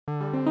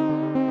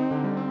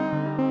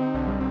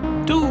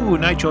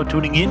Tonight you're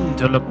tuning in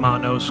to Look Ma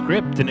No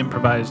Script, an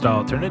improvised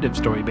alternative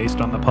story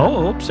based on the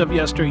popes of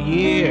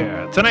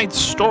yesteryear. Tonight's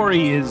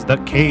story is The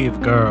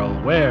Cave Girl,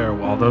 where,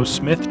 although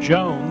Smith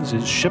Jones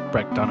is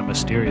shipwrecked on a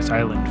mysterious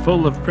island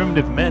full of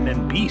primitive men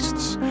and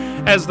beasts,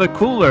 as the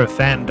cooler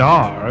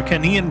Thandar,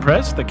 can he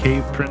impress the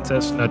cave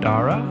princess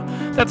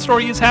Nadara? That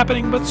story is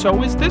happening, but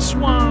so is this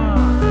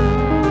one.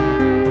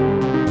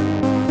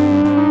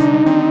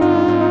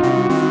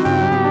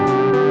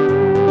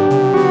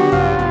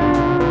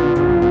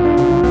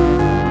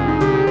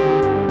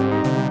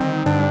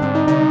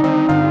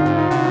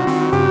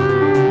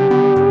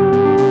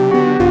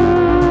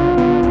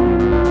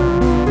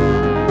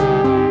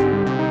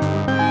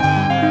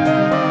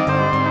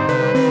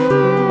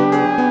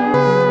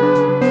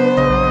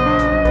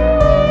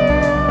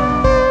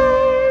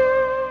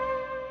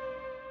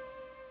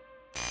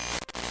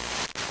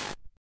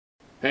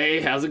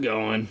 Hey, how's it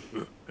going?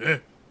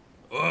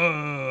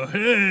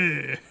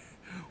 Hey,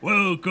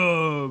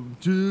 welcome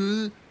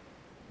to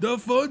the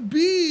Fun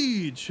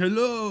Beach.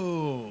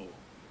 Hello.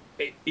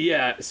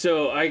 Yeah,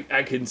 so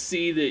I can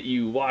see that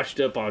you washed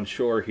up on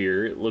shore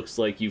here. It looks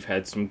like you've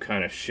had some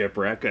kind of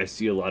shipwreck. I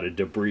see a lot of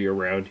debris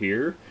around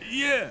here.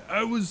 Yeah,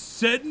 I was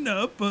setting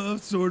up a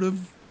sort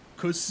of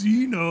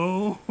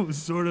casino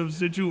sort of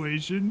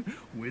situation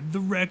with the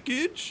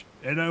wreckage,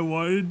 and I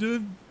wanted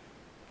to.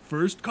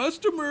 First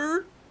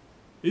customer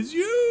is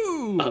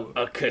you.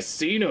 A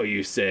casino,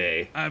 you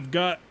say? I've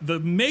got the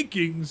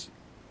makings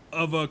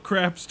of a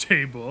craps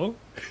table.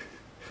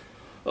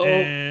 Oh,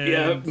 And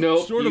yeah, no,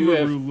 sort of you a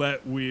have...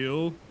 roulette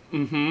wheel.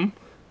 Mm-hmm.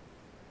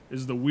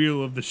 Is the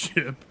wheel of the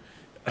ship.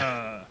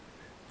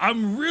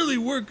 I'm really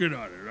working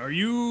on it. Are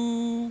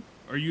you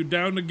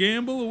down to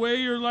gamble away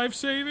your life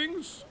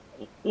savings?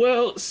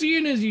 Well,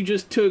 seeing as you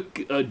just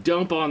took a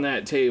dump on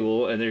that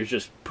table and there's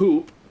just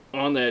poop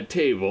on that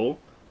table,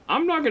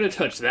 I'm not gonna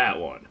touch that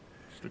one.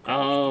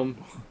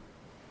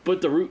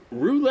 But the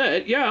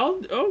roulette, yeah,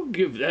 I'll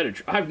give that a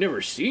try. I've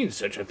never seen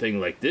such a thing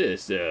like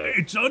this.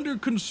 It's under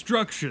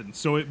construction,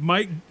 so it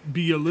might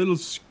be a little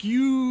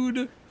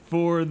skewed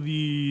for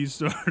the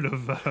sort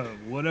of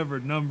whatever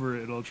number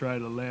it'll try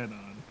to land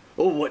on.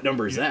 Oh, what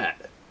number is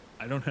that?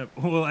 I don't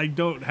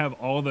have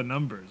all the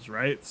numbers,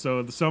 right?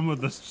 So some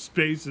of the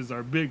spaces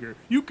are bigger.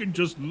 You can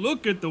just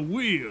look at the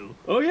wheel.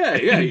 Oh, yeah.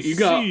 and You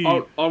got, see-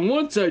 on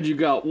one side you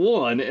got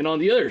 1, and on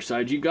the other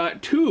side you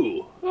got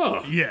 2.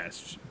 Oh.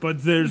 Yes,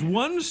 but there's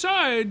one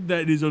side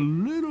that is a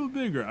little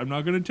bigger. I'm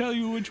not going to tell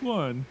you which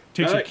one.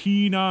 Takes a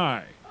keen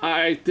eye.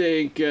 I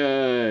think,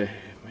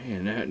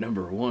 man, that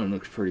number 1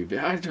 looks pretty big.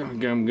 I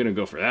think I'm going to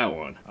go for that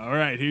one. All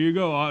right, here you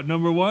go.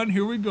 Number 1,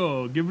 here we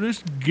go. Give it a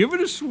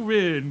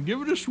spin.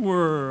 Give it a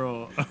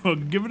swirl.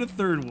 Give it a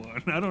third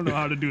one. I don't know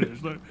how to do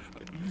this. Look,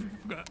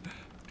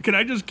 can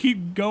I just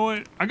keep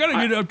going? I got to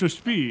get it up to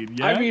speed,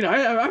 yeah? I mean,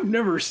 I've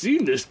never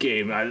seen this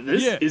game.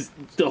 Is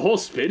the whole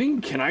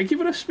spinning? Can I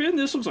give it a spin?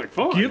 This looks like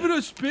fun. Give it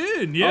a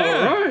spin,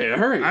 yeah.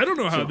 All right. I don't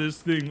know how this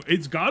thing...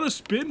 It's got to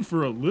spin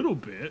for a little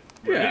bit.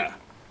 Right? Yeah.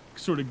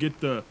 Sort of get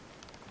the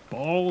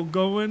ball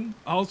going.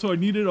 Also, I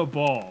needed a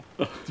ball.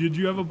 Did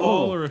you have a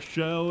ball or a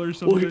shell or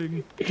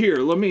something? Well, here,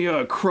 let me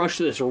crush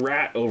this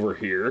rat over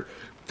here.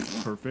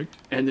 Perfect.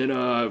 And then,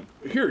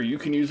 here, you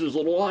can use this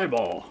little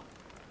eyeball.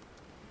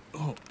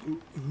 Oh.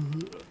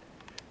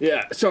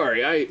 Yeah,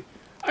 sorry,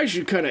 I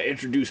should kind of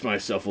introduce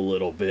myself a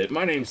little bit.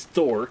 My name's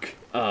Thork.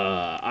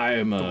 I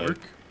am Thork?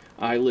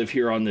 I live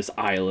here on this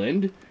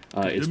island.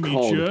 It's to meet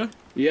called... ya.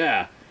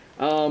 Yeah.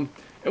 And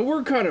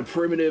we're kind of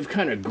primitive,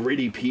 kind of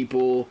gritty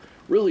people,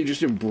 really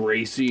just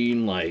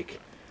embracing, like,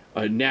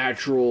 a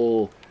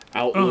natural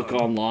outlook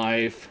on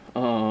life.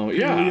 Yeah.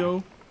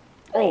 Paleo?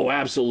 Oh,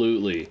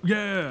 absolutely.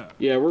 Yeah.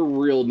 Yeah, we're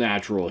real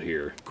natural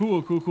here.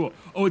 Cool.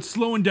 Oh, it's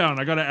slowing down.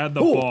 I gotta add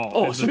the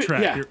ball as the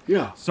track. yeah, Here.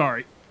 yeah.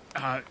 Sorry.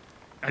 I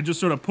just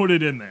sort of put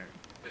it in there.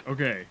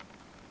 Okay.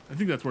 I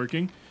think that's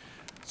working.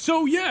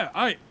 So, yeah,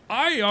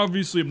 I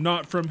obviously am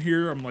not from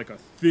here. I'm like a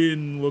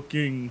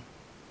thin-looking,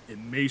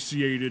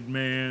 emaciated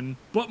man.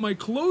 But my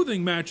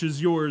clothing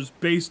matches yours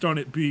based on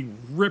it being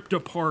ripped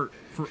apart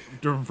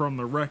from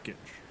the wreckage.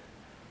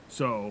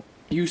 So...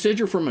 You said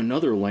you're from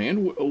another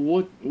land?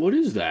 What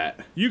is that?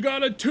 You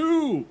got a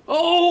 2!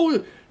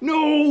 Oh,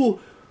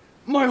 no!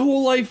 My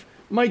whole life,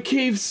 my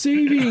cave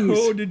savings!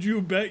 Oh, did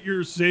you bet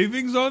your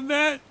savings on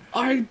that?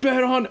 I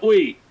bet on...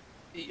 Wait.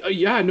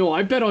 Yeah, no,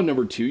 I bet on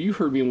number 2. You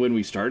heard me when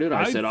we started.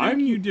 I said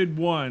think you did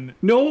 1.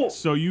 No!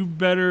 So you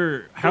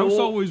better... House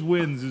No. always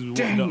wins is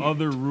Dang the it.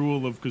 other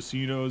rule of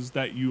casinos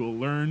that you will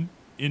learn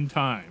in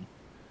time.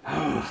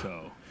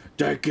 So...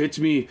 That gets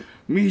me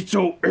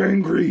so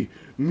angry.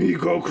 Me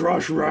go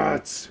crush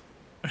rats.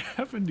 What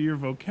happened to your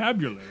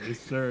vocabulary,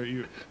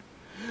 sir?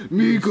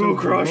 Me You're go so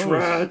crush gross.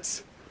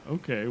 rats.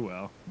 Okay,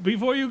 well.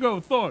 Before you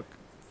go, Thork.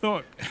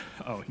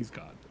 Oh, he's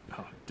gone.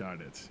 Oh, darn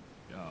it.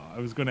 Oh, I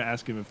was going to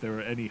ask him if there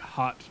were any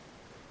hot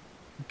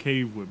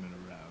cave women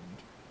around.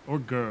 Or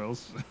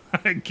girls,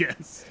 I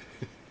guess.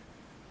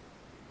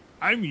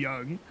 I'm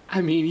young. I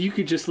mean, you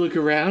could just look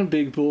around,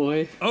 big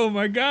boy. Oh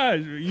my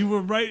gosh, you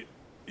were right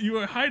You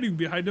are hiding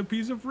behind a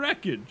piece of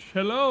wreckage.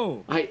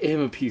 Hello. I am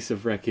a piece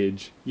of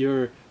wreckage.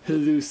 You're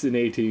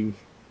hallucinating.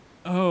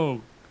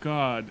 Oh,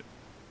 God.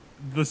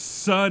 The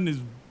sun is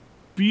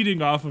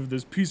beating off of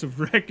this piece of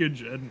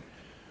wreckage and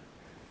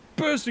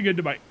bursting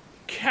into my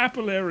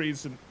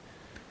capillaries and...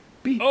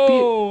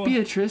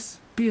 Beatrice,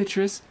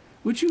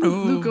 would you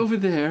look over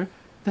there?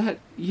 That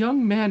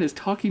young man is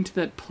talking to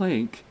that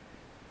plank,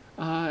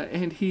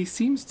 and he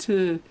seems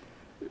to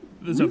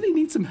really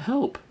need some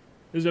help.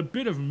 There's a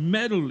bit of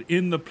metal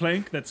in the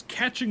plank that's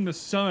catching the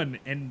sun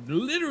and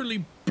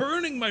literally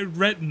burning my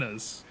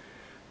retinas.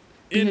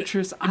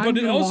 Beatrice, I'm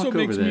gonna walk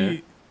over there.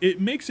 It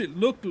makes it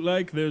look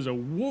like there's a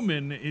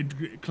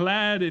woman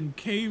clad in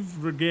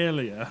cave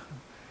regalia.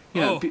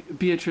 Yeah,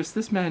 Beatrice,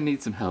 this man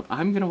needs some help.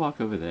 I'm gonna walk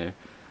over there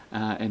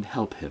and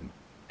help him.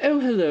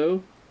 Oh,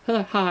 hello.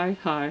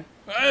 Hi.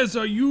 As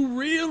are you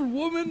real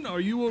woman?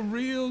 Are you a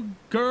real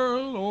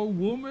girl or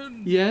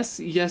woman? Yes,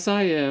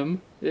 I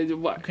am.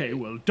 Okay,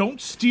 well, don't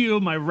steal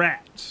my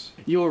rats.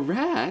 Your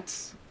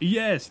rats?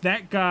 Yes,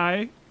 that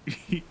guy,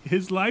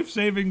 his life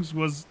savings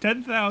was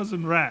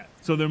 10,000 rats.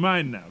 So they're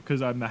mine now,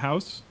 because I'm the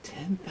house.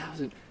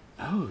 10,000?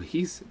 Oh,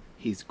 he's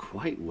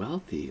quite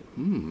wealthy.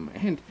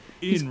 And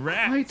he's in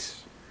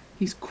rats.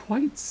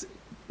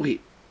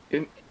 Wait.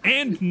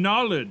 And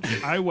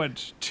knowledge. I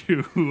went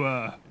to,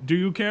 what do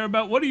you care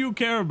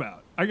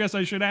about? I guess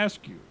I should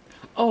ask you.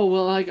 Oh,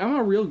 well, I'm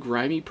a real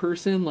grimy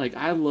person.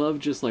 I love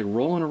just,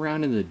 rolling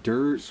around in the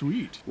dirt.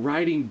 Sweet.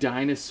 Riding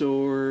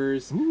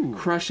dinosaurs. Ooh.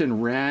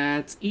 Crushing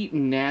rats.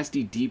 Eating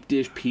nasty deep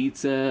dish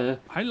pizza.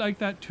 I like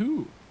that,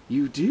 too.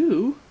 You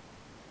do?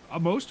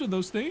 Most of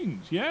those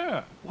things,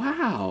 yeah.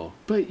 Wow.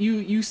 But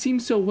you seem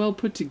so well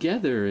put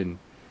together, and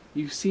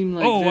you seem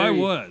like I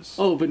was.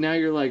 Oh, but now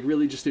you're,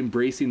 really just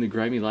embracing the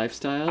grimy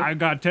lifestyle? I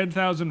got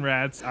 10,000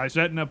 rats. I'm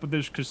setting up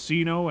this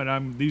casino,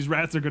 and these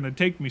rats are going to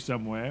take me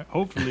somewhere,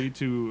 hopefully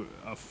to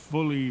a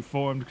fully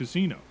formed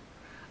casino.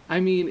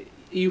 I mean,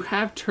 you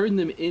have turned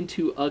them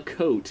into a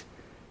coat.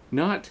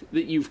 Not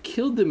that you've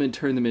killed them and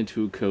turned them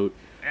into a coat.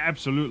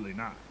 Absolutely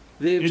not.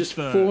 They've just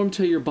formed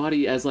to your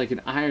body as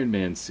an Iron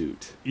Man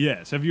suit.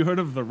 Yes. Have you heard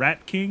of the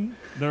Rat King?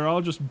 They're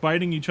all just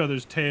biting each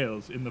other's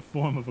tails in the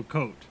form of a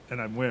coat,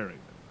 and I'm wearing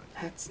them.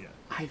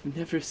 I've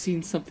never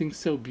seen something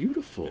so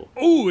beautiful.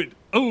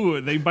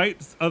 They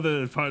bite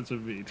other parts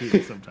of me,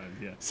 too,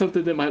 sometimes, yeah.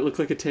 Something that might look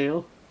like a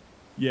tail?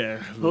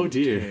 Yeah. Oh,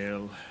 dear.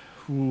 Tail.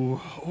 Ooh.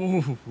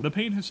 The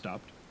pain has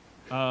stopped.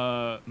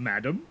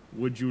 Madam,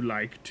 would you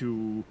like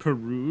to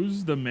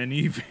peruse the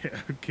many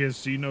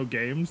casino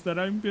games that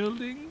I'm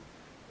building?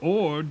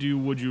 Or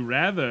would you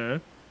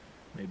rather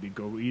maybe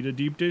go eat a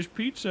deep dish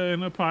pizza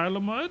in a pile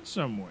of mud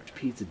somewhere?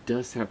 Pizza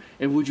does sound...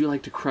 And would you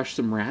like to crush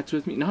some rats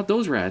with me? Not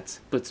those rats,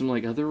 but some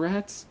other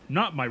rats?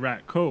 Not my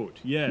rat coat,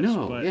 yes.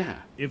 No, but yeah.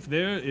 If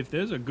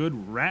there's a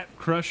good rat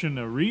crushing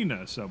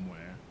arena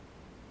somewhere,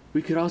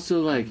 we could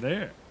also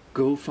there.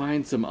 Go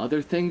find some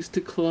other things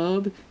to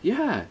club.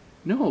 Yeah,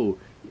 no,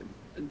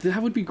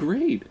 that would be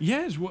great.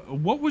 Yes.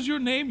 What was your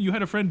name? You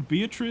had a friend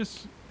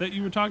Beatrice that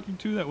you were talking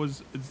to that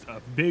was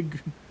a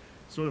big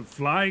sort of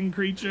flying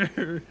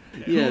creature.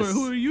 Yes.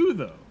 Who are you,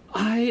 though?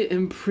 I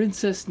am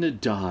Princess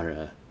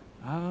Nadara.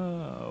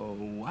 Oh,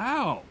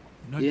 wow.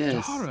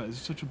 Yes. Nadara is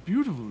such a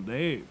beautiful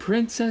name.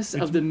 Princess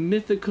of the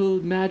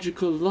mythical,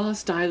 magical,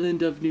 lost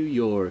island of New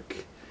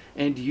York.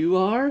 And you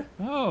are?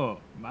 Oh,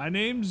 my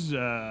name's,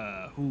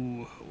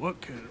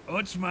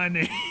 what's my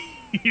name?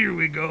 Here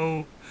we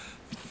go.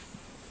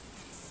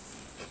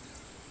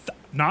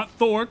 Not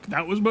Thork,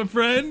 that was my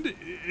friend.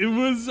 It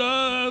was,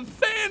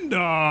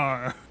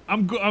 Thandar.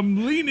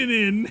 I'm leaning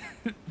in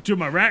to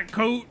my rat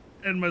coat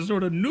and my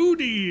sort of new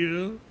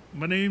deal.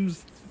 My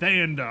name's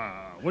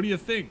Thandar. What do you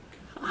think?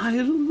 I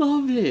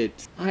love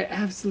it. I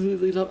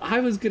absolutely love it. I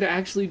was going to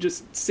actually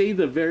just say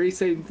the very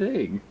same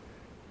thing.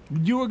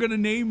 You were going to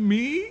name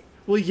me?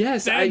 Well,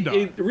 yes.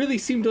 It really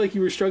seemed like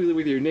you were struggling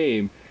with your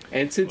name.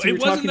 And since you were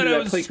talking to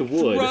that plank of wood...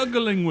 It wasn't that I was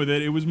struggling with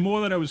it. It was more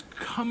that I was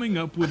coming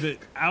up with it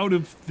out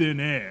of thin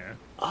air.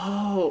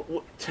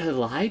 Oh, to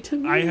lie to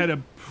me? I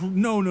had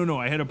no.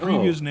 I had a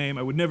previous name.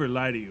 I would never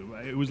lie to you.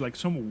 It was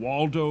some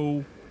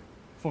Waldo,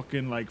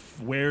 fucking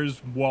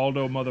where's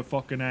Waldo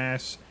motherfucking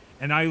ass?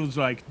 And I was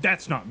like,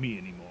 that's not me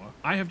anymore.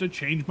 I have to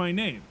change my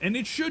name. And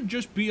it should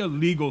just be a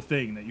legal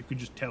thing that you could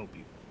just tell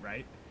people,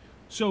 right?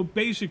 So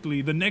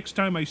basically, the next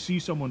time I see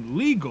someone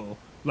legal,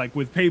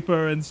 with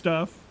paper and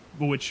stuff,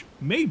 which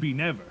maybe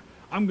never,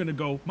 I'm gonna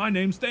go, my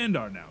name's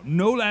Thandar now.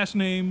 No last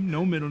name,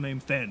 no middle name,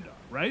 Thandar,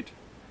 right?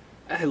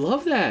 I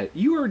love that.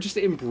 You are just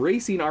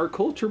embracing our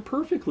culture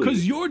perfectly.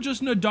 Because you're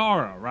just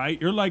Nadara,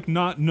 right? You're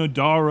not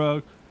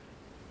Nadara.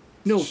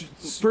 No,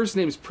 first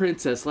name's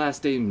Princess,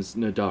 last name's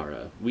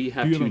Nadara. We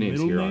have two names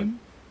here. Name?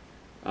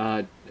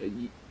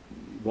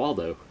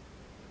 Waldo.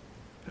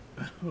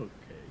 Okay,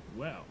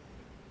 well.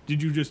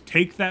 Did you just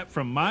take that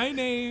from my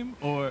name,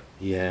 or...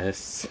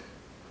 Yes.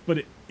 But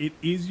it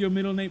is your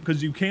middle name?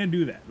 Because you can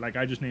do that.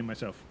 I just named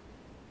myself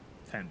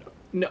Thandar.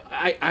 No,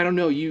 I don't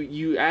know.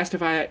 You asked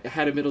if I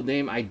had a middle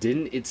name. I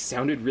didn't. It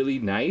sounded really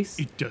nice.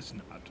 It does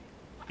not.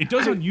 It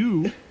does on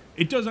you.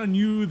 It does on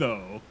you,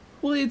 though.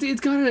 Well, it's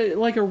got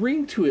a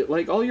ring to it.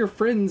 Like, all your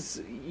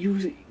friends,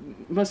 you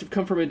must have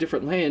come from a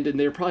different land, and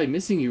they're probably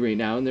missing you right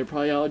now, and they're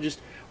probably all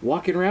just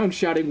walking around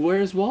shouting,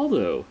 "Where's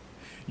Waldo?"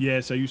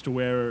 Yes, I used to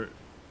wear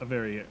a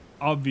very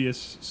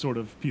obvious sort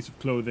of piece of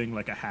clothing,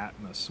 like a hat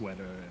and a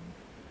sweater, and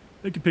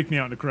they could pick me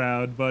out in a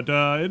crowd, but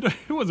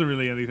it wasn't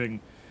really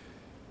anything.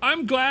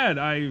 I'm glad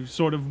I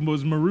sort of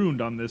was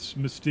marooned on this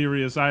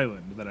mysterious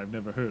island that I've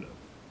never heard of.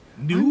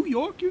 New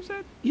York, you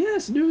said?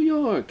 Yes, New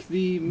York,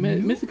 the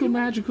mythical,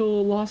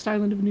 magical lost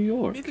island of New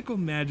York. Mythical,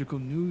 magical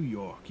New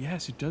York.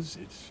 Yes, it does.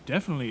 It's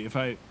definitely. If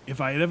I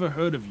had ever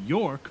heard of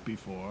York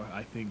before,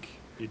 I think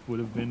it would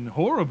have been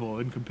horrible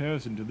in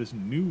comparison to this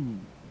new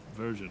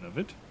version of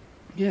it.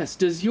 Yes,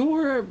 does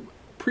your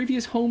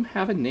previous home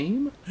have a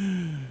name?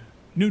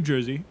 New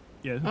Jersey.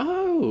 Yes.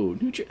 Oh,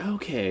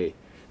 okay.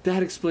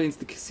 That explains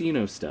the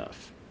casino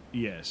stuff.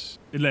 Yes.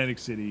 Atlantic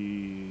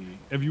City.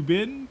 Have you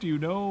been? Do you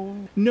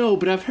know? No,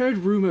 but I've heard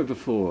rumor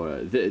before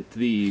that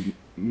the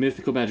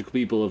mythical magical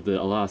people of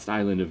the lost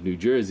island of New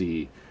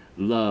Jersey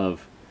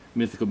love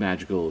mythical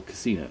magical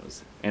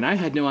casinos. And I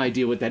had no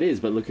idea what that is,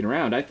 but looking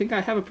around, I think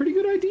I have a pretty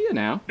good idea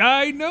now.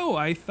 I know.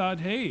 I thought,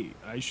 hey,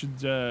 I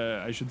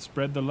should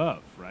spread the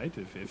love, right?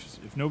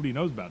 If nobody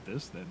knows about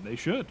this, then they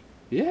should.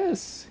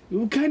 Yes,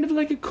 kind of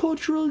like a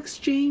cultural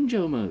exchange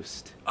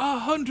almost.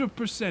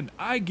 100%.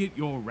 I get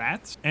your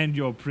rats and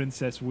your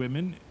princess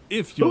women,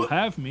 if you'll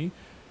have me,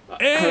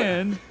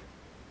 and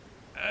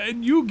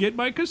you get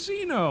my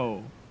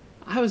casino.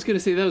 I was gonna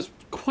say that was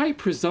quite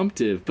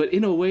presumptive, but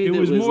in a way It that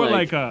was more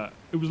like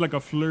it was like a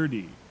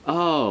flirty.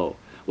 Oh,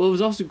 well, it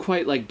was also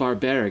quite like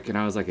barbaric, and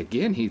I was like,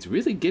 again, he's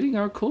really getting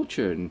our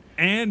culture.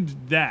 And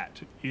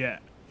that, yeah,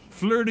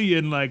 flirty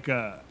in like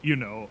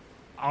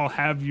I'll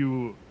have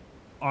you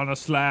on a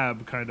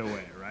slab kind of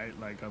way, right?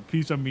 Like a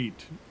piece of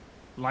meat,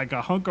 like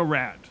a hunk of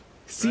rat.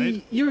 See,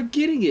 right? You're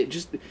getting it.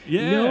 Just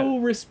no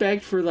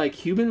respect for like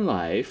human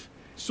life.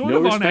 Sort no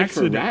of on respect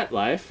accident. for rat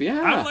life. Yeah.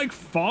 I'm like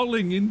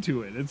falling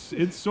into it.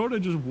 It sort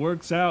of just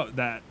works out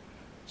that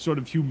sort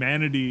of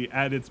humanity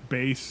at its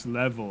base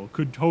level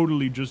could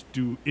totally just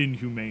do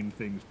inhumane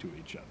things to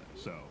each other.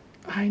 So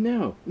I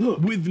know. Look,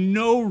 with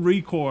no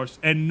recourse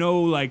and no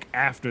like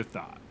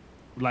afterthought,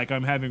 like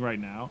I'm having right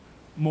now.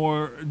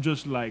 More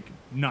just like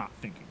not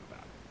thinking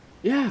about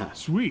it. yeah.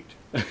 Sweet.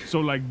 So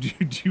like, do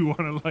you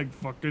want to like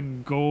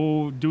fucking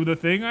go do the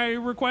thing I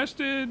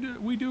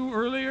requested we do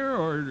earlier,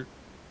 or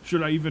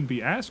should I even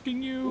be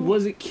asking you?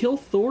 Was it kill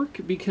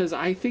Thork? Because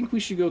I think we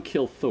should go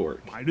kill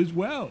Thork. Might as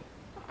well.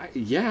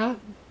 Yeah.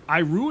 I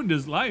ruined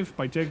his life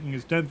by taking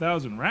his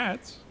 10,000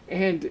 rats.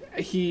 And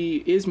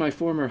he is my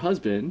former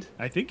husband.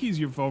 I think he's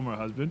your former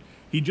husband.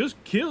 He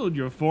just killed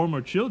your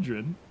former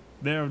children.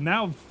 They're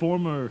now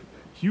former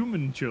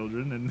human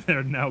children, and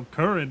they're now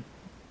current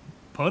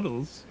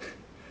puddles.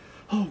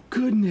 Oh,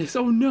 goodness.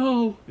 Oh,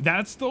 no.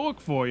 That's Thork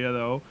for you,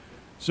 though.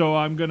 So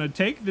I'm going to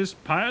take this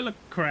pile of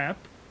crap,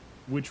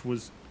 which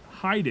was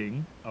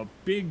hiding a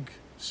big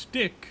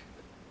stick,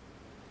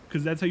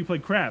 because that's how you play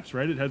craps,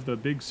 right? It has the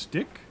big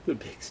stick. The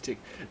big stick.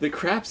 The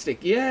crap stick.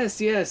 Yes,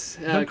 yes.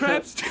 The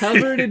crap stick.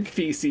 Covered in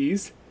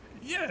feces.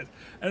 Yes.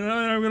 And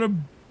I'm going to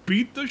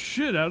beat the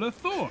shit out of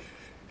Thork.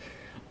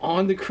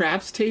 On the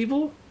craps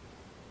table?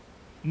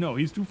 No,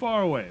 he's too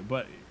far away,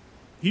 but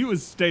he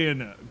was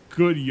staying a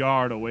good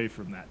yard away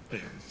from that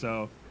thing.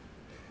 So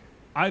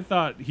I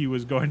thought he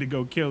was going to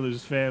go kill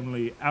his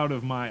family out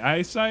of my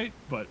eyesight,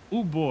 but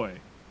oh boy,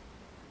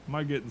 am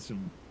I getting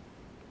some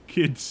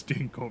kid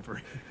stink over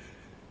here.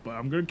 But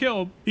I'm going to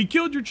kill him. He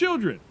killed your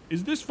children.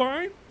 Is this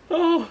fine?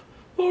 Oh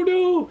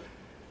no!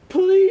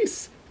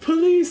 Police!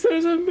 Police!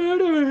 There's a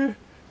murderer!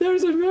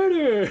 There's a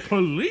murderer!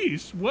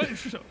 Police? What?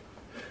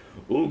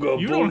 Ooga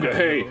You don't booga, have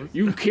hey, those.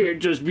 you can't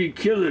just be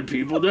killing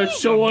people. That's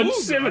so Ooga booga.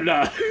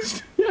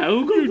 uncivilized. Yeah,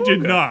 ooga You booga.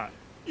 did not.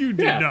 You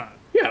did Yeah. not.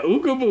 Yeah,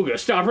 ooga booga.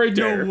 Stop right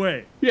there. No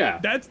way. Yeah.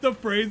 That's the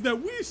phrase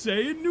that we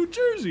say in New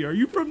Jersey. Are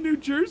you from New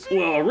Jersey?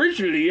 Well,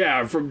 originally, yeah,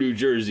 I'm from New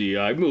Jersey.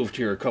 I moved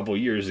here a couple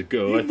years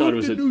ago. You I thought it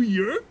moved was to New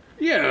York?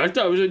 yeah, I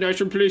thought it was a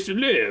nicer place to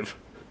live.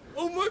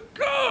 Oh my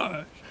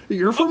gosh.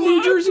 You're from Well, New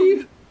I'm Jersey?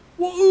 from-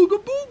 Well,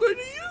 ooga booga to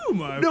you,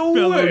 my No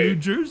fellow way. New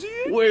Jersey.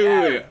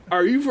 Wait.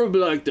 Are you from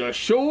like the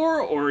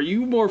shore, or are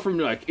you more from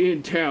like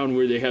in town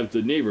where they have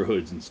the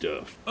neighborhoods and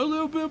stuff? A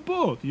little bit of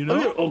both, you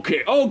know?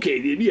 Okay,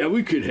 then yeah,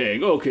 we could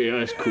hang. Okay,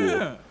 that's cool.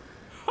 Yeah.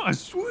 Oh,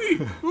 sweet.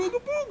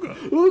 Ooga booga.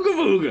 Ooga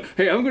booga.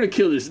 Hey, I'm gonna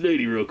kill this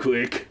lady real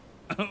quick.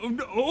 Oh,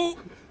 no.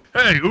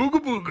 Hey, ooga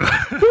booga.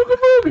 Ooga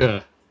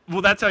booga.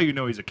 Well, that's how you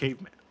know he's a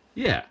caveman.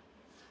 Yeah.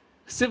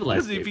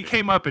 Civilized. Because if he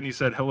came up and he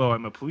said, "Hello,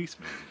 I'm a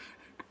policeman,"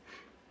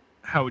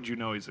 how would you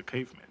know he's a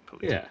caveman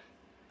policeman? Yeah.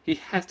 He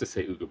has to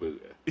say ooga booga.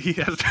 He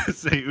has to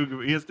say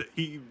ooga.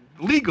 He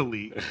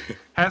legally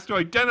has to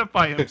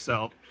identify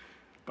himself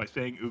by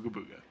saying ooga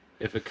booga.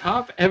 If a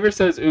cop ever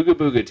says ooga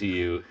booga to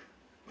you,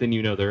 then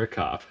you know they're a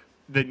cop.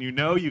 Then you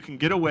know you can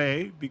get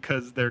away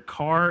because their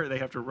car they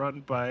have to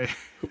run by.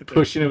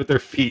 Pushing it with their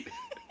feet.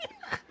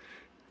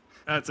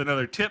 That's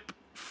another tip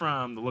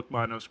from the Look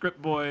Mono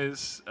Script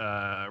Boys.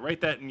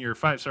 Write that in your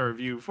 5-star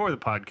review for the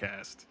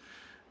podcast.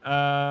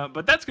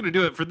 But that's going to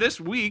do it for this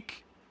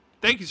week.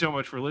 Thank you so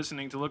much for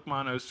listening to Look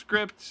Mono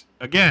Script.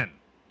 Again,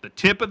 the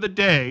tip of the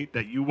day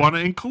that you want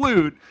to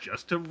include,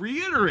 just to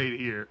reiterate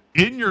here,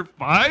 in your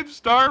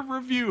 5-star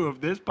review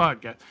of this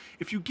podcast,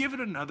 if you give it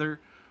another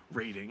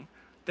rating,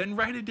 then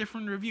write a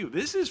different review.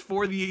 This is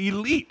for the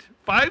elite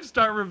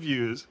 5-star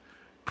reviews.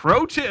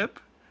 Pro tip,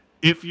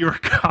 if your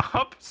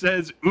cop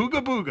says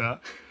ooga booga,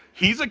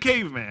 he's a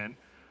caveman,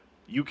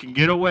 you can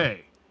get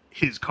away.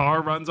 His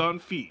car runs on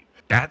feet.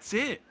 That's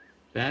it.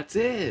 That's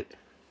it.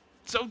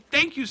 So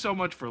thank you so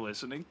much for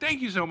listening.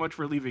 Thank you so much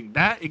for leaving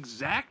that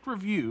exact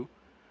review,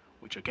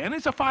 which again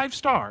is a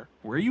 5-star,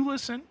 where you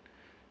listen.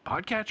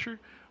 Podcatcher,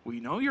 we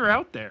know you're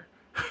out there.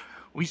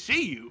 We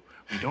see you.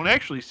 We don't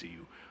actually see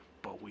you,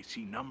 but we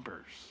see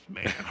numbers,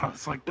 man.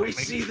 It's like the We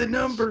Matrix. see the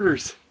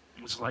numbers.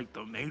 It's like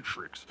the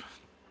Matrix.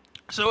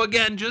 So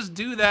again, just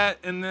do that,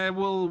 and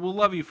we'll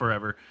love you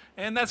forever.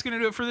 And that's going to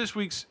do it for this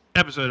week's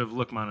episode of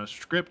Look Mono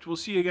Script. We'll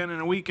see you again in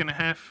a week and a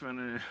half,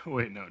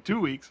 2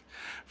 weeks,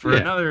 for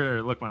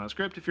another Look Mono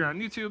Script. If you're on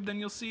YouTube, then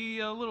you'll see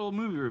a little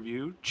movie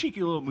review,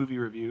 cheeky little movie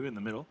review in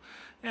the middle.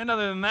 And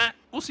other than that,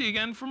 we'll see you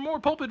again for more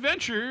Pulp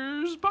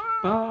Adventures. Bye!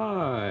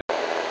 Bye.